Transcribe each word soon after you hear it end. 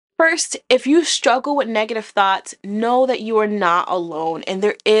First, if you struggle with negative thoughts, know that you are not alone and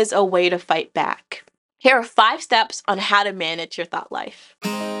there is a way to fight back. Here are 5 steps on how to manage your thought life.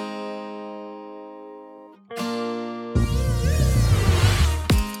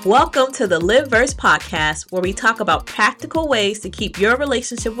 Welcome to the Live Verse podcast, where we talk about practical ways to keep your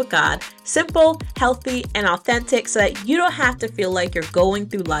relationship with God simple, healthy, and authentic so that you don't have to feel like you're going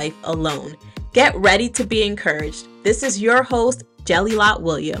through life alone. Get ready to be encouraged. This is your host, Jelly Lot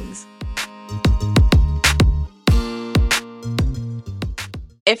Williams.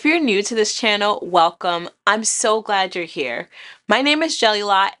 If you're new to this channel, welcome. I'm so glad you're here. My name is Jelly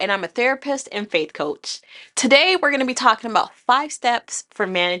Lot, and I'm a therapist and faith coach. Today, we're going to be talking about 5 steps for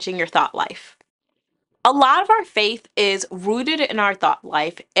managing your thought life. A lot of our faith is rooted in our thought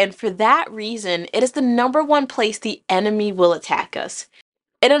life, and for that reason, it is the number one place the enemy will attack us.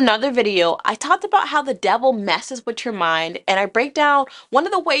 In another video, I talked about how the devil messes with your mind, and I break down one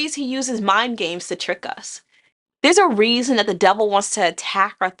of the ways he uses mind games to trick us. There's a reason that the devil wants to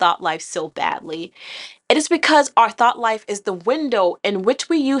attack our thought life so badly. It is because our thought life is the window in which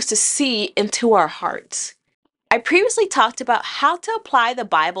we use to see into our hearts. I previously talked about how to apply the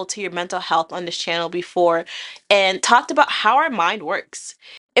Bible to your mental health on this channel before and talked about how our mind works.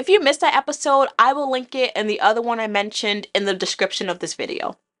 If you missed that episode, I will link it and the other one I mentioned in the description of this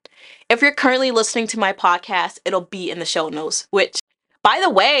video. If you're currently listening to my podcast, it'll be in the show notes, which, by the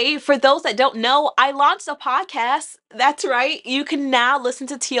way, for those that don't know, I launched a podcast. That's right. You can now listen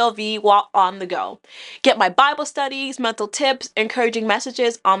to TLV while on the go. Get my Bible studies, mental tips, encouraging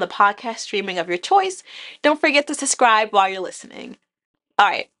messages on the podcast streaming of your choice. Don't forget to subscribe while you're listening. All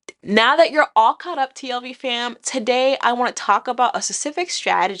right. Now that you're all caught up, TLV fam, today I want to talk about a specific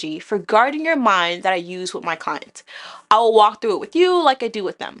strategy for guarding your mind that I use with my clients. I will walk through it with you like I do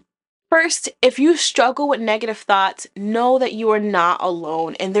with them. First, if you struggle with negative thoughts, know that you are not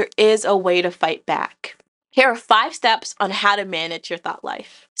alone and there is a way to fight back. Here are 5 steps on how to manage your thought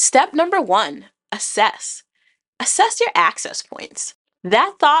life. Step number 1, assess. Assess your access points.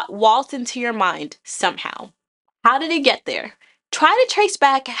 That thought waltzed into your mind somehow. How did it get there? Try to trace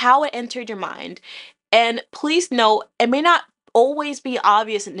back how it entered your mind. And please note, it may not always be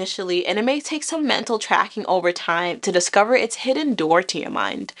obvious initially, and it may take some mental tracking over time to discover its hidden door to your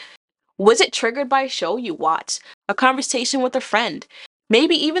mind. Was it triggered by a show you watched, a conversation with a friend,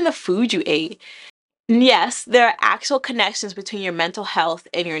 maybe even the food you ate? And yes, there are actual connections between your mental health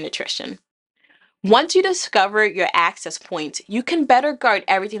and your nutrition. Once you discover your access points, you can better guard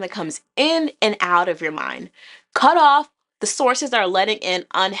everything that comes in and out of your mind. Cut off the sources that are letting in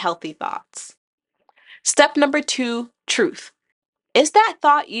unhealthy thoughts. Step number 2, truth. Is that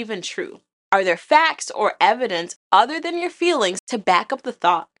thought even true? Are there facts or evidence other than your feelings to back up the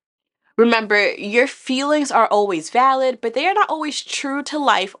thought? Remember, your feelings are always valid, but they are not always true to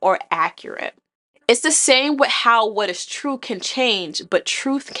life or accurate. It's the same with how what is true can change, but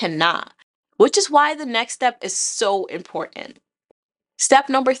truth cannot, which is why the next step is so important. Step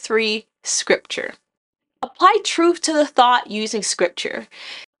number 3, scripture. Apply truth to the thought using scripture.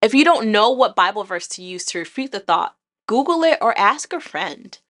 If you don't know what Bible verse to use to refute the thought, Google it or ask a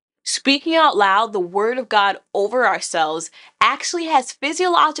friend. Speaking out loud the word of God over ourselves actually has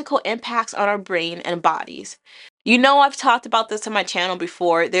physiological impacts on our brain and bodies. You know, I've talked about this on my channel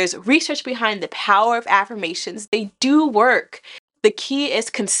before. There's research behind the power of affirmations. They do work. The key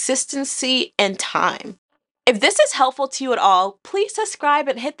is consistency and time. If this is helpful to you at all, please subscribe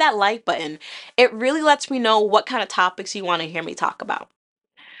and hit that like button. It really lets me know what kind of topics you want to hear me talk about.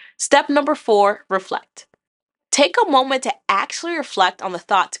 Step number 4, reflect. Take a moment to actually reflect on the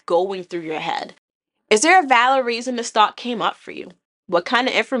thoughts going through your head. Is there a valid reason this thought came up for you? What kind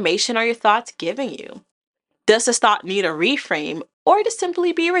of information are your thoughts giving you? Does this thought need a reframe or to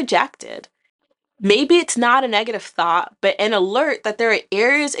simply be rejected? Maybe it's not a negative thought, but an alert that there are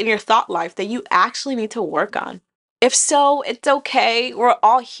areas in your thought life that you actually need to work on. If so, it's okay. We're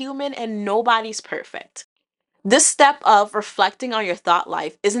all human and nobody's perfect. This step of reflecting on your thought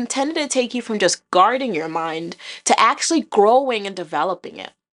life is intended to take you from just guarding your mind to actually growing and developing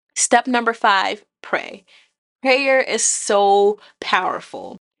it. Step number 5, pray. Prayer is so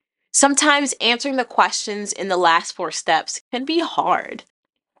powerful. Sometimes answering the questions in the last 4 steps can be hard.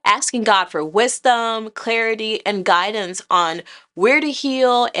 Asking God for wisdom, clarity, and guidance on where to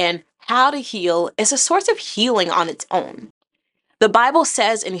heal and how to heal is a source of healing on its own. The Bible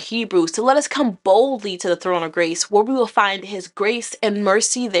says in Hebrews to let us come boldly to the throne of grace, where we will find His grace and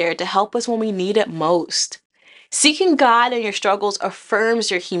mercy there to help us when we need it most. Seeking God in your struggles affirms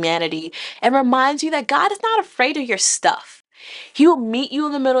your humanity and reminds you that God is not afraid of your stuff. He will meet you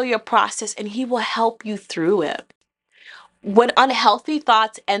in the middle of your process and He will help you through it. When unhealthy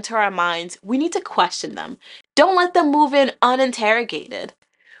thoughts enter our minds, we need to question them. Don't let them move in uninterrogated.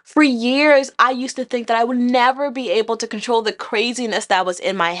 For years, I used to think that I would never be able to control the craziness that was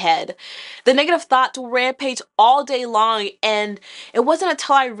in my head. The negative thoughts would rampage all day long, and it wasn't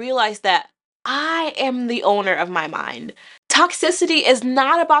until I realized that I am the owner of my mind. Toxicity is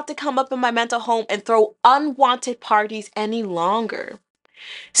not about to come up in my mental home and throw unwanted parties any longer.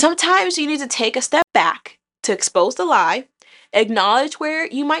 Sometimes you need to take a step back to expose the lie, acknowledge where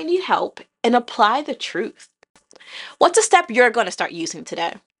you might need help, and apply the truth. What's a step you're going to start using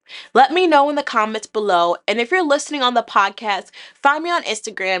today? Let me know in the comments below. And if you're listening on the podcast, find me on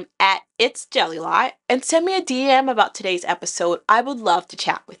Instagram at It's Jellylot and send me a DM about today's episode. I would love to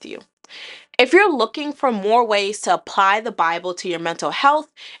chat with you. If you're looking for more ways to apply the Bible to your mental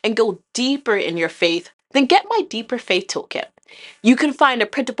health and go deeper in your faith, then get my Deeper Faith Toolkit. You can find a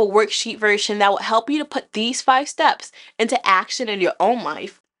printable worksheet version that will help you to put these 5 steps into action in your own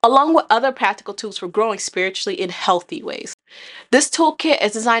life, along with other practical tools for growing spiritually in healthy ways. This toolkit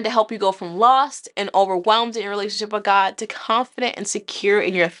is designed to help you go from lost and overwhelmed in your relationship with God to confident and secure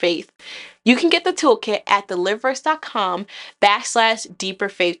in your faith. You can get the toolkit at theliveverse.com/Deeper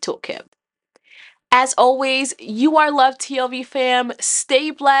Faith Toolkit. As always, you are loved, TLV fam.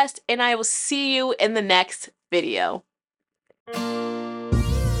 Stay blessed, and I will see you in the next video.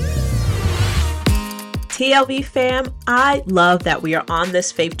 TLV fam, I love that we are on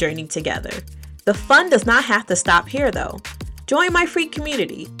this faith journey together. The fun does not have to stop here though. Join my free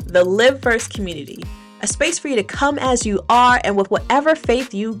community, the Liveverse community, a space for you to come as you are and with whatever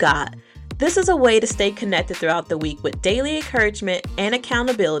faith you got. This is a way to stay connected throughout the week with daily encouragement and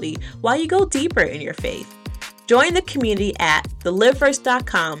accountability while you go deeper in your faith. Join the community at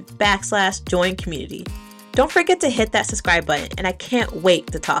theliveverse.com/join community. Don't forget to hit that subscribe button, and I can't wait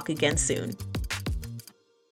to talk again soon.